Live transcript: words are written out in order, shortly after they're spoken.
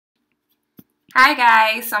Hi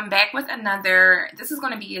guys, so I'm back with another, this is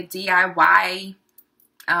going to be a DIY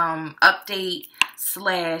update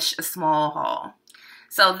slash a small haul.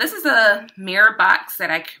 So this is a mirror box that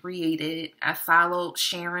I created. I followed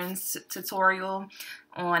Sharon's tutorial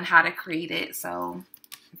on how to create it. So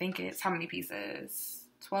I think it's, how many pieces?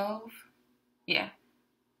 12? Yeah.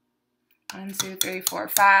 1, 2, 3, 4,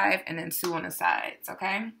 5, and then 2 on the sides,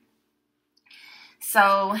 okay?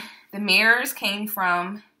 So the mirrors came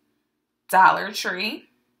from Dollar Tree,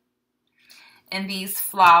 and these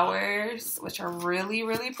flowers, which are really,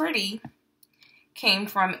 really pretty, came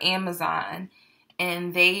from Amazon,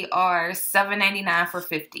 and they are $7.99 for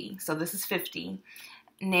 50. So this is 50.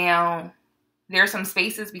 Now, there are some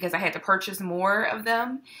spaces because I had to purchase more of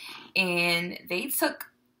them, and they took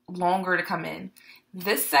longer to come in.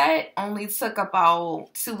 This set only took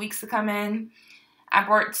about 2 weeks to come in. I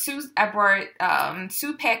bought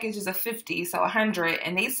two packages of 50, so 100,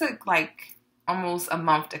 and they took like almost a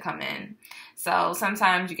month to come in. So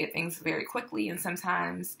sometimes you get things very quickly, and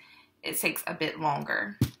sometimes it takes a bit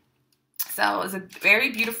longer. So it's a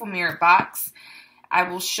very beautiful mirror box. I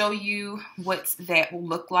will show you what that will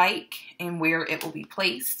look like and where it will be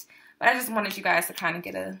placed. But I just wanted you guys to kind of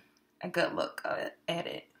get a good look at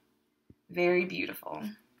it. Very beautiful.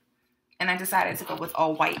 And I decided to go with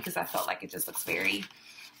all white because I felt like it just looks very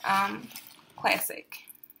classic.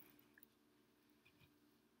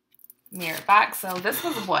 Mirror box. So this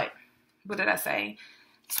was what did I say?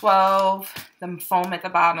 12, the foam at the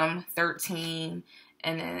bottom, 13,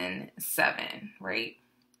 and then 7, right?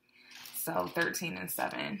 So 13 and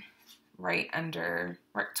 7, right under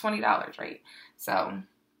 $20, right? So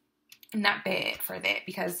not bad for that,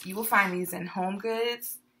 because you will find these in Home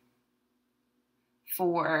Goods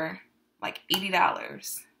for like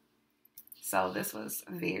 $80. So this was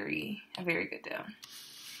a very good deal.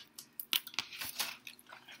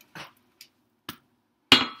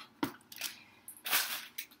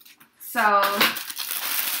 So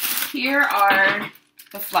here are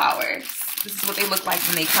the flowers. This is what they look like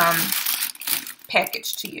when they come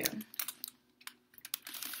packaged to you.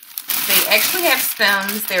 They actually have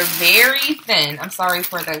stems. They're very thin. I'm sorry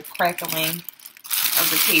for the crackling of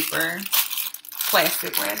the paper.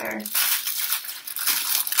 Plastic, rather.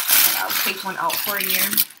 I'll take one out for you.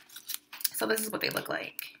 So this is what they look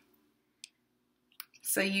like.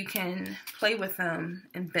 So you can play with them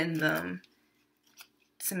and bend them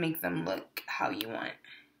to make them look how you want.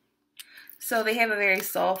 So they have a very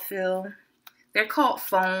soft feel. They're called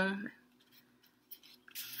foam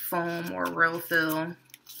or real feel.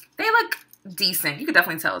 They look decent. You could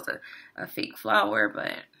definitely tell it's a fake flower,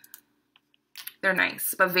 but they're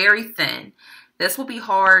nice, but very thin. This will be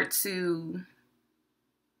hard to,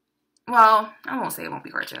 well, I won't say it won't be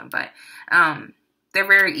hard to, but they're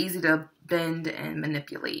very easy to bend and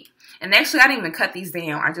manipulate. And actually, I didn't even cut these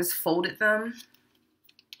down. I just folded them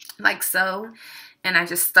like so, and I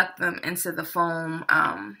just stuck them into the foam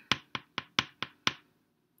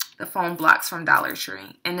blocks from Dollar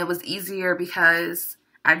Tree. And it was easier because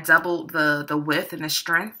I doubled the width and the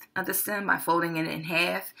strength of the stem by folding it in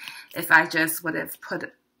half. If I just would have put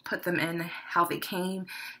them in how they came,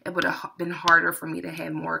 it would have been harder for me to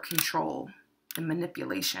have more control and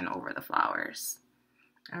manipulation over the flowers.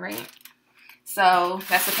 All right. So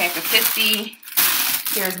that's a pack of 50.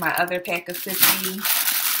 Here's my other pack of 50.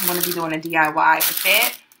 I'm going to be doing a DIY with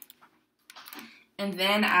that. And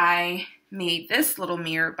then I made this little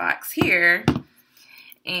mirror box here,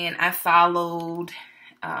 and I followed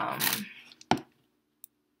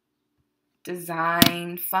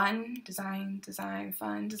Design for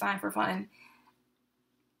Fun.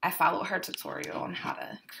 I followed her tutorial on how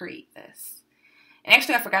to create this. And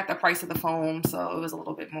actually, I forgot the price of the foam, so it was a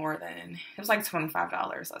little bit more than, it was like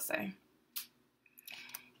 $25, let's say.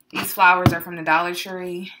 These flowers are from the Dollar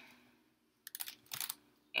Tree,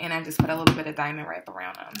 and I just put a little bit of diamond wrap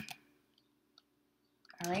around them.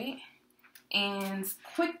 All right, and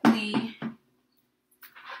quickly,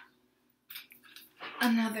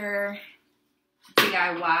 another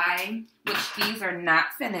DIY, which these are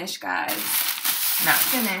not finished, guys. Not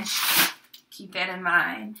finished. Keep that in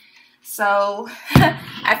mind. So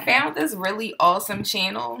I found this really awesome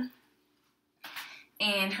channel,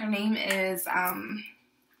 and her name is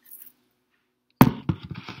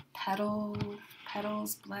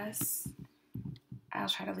Petals Bless. I'll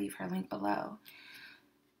try to leave her link below.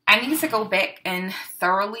 I need to go back and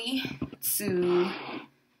thoroughly to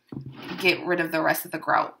get rid of the rest of the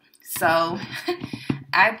grout. So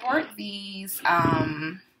I bought these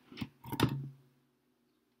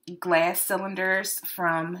glass cylinders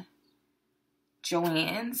from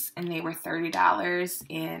Joann's, and they were $30,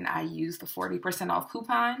 and I used the 40% off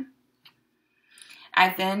coupon.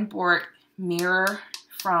 I then bought mirror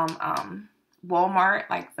from Walmart,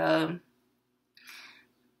 like the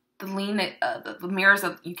mirrors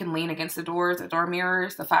that you can lean against the doors, the door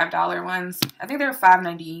mirrors, the $5 ones. I think they're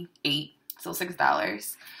 $5.98, so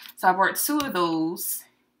 $6. So I bought 2 of those.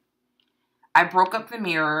 I broke up the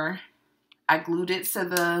mirror. I glued it to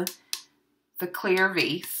the clear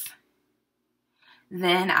vase.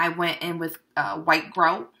 Then I went in with white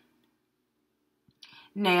grout.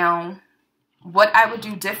 Now, what I would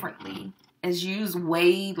do differently is use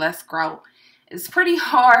way less grout. It's pretty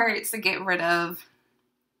hard to get rid of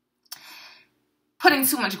putting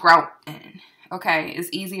too much grout in. Okay, it's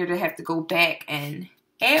easier to have to go back and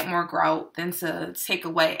add more grout than to take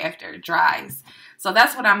away after it dries. So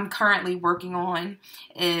that's what I'm currently working on,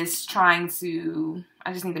 is trying to,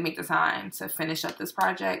 I just need to make the time to finish up this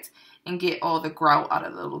project and get all the grout out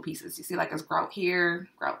of the little pieces. You see, like, there's grout here,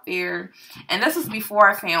 grout there. And this was before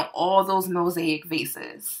I found all those mosaic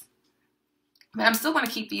vases. But I'm still going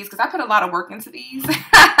to keep these because I put a lot of work into these.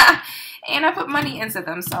 And I put money into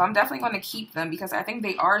them. So I'm definitely going to keep them because I think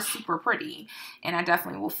they are super pretty. And I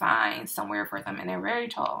definitely will find somewhere for them. And they're very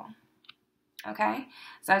tall. Okay?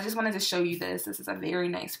 So I just wanted to show you this. This is a very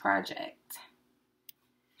nice project.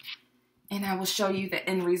 And I will show you the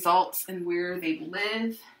end results and where they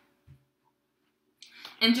live.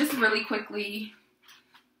 And just really quickly,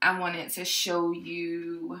 I wanted to show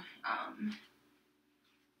you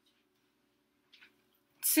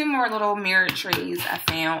 2 more little mirror trays I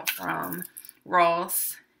found from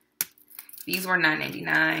Ross. These were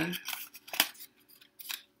 $9.99.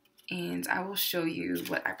 And I will show you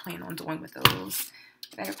what I plan on doing with those.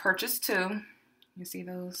 I have purchased 2. You see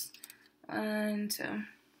those? 1, 2.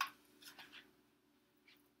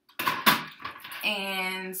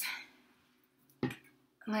 And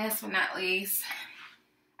last but not least,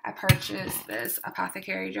 I purchased this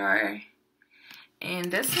apothecary jar.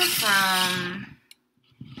 And this was from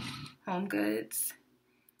Home Goods.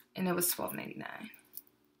 And it was $12.99.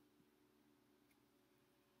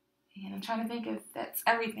 And I'm trying to think if that's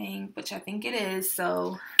everything, which I think it is.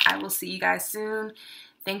 So I will see you guys soon.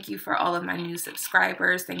 Thank you for all of my new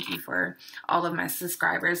subscribers. Thank you for all of my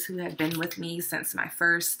subscribers who have been with me since my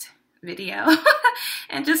first video.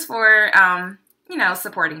 And just for, you know,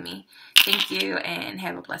 supporting me. Thank you and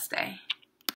have a blessed day.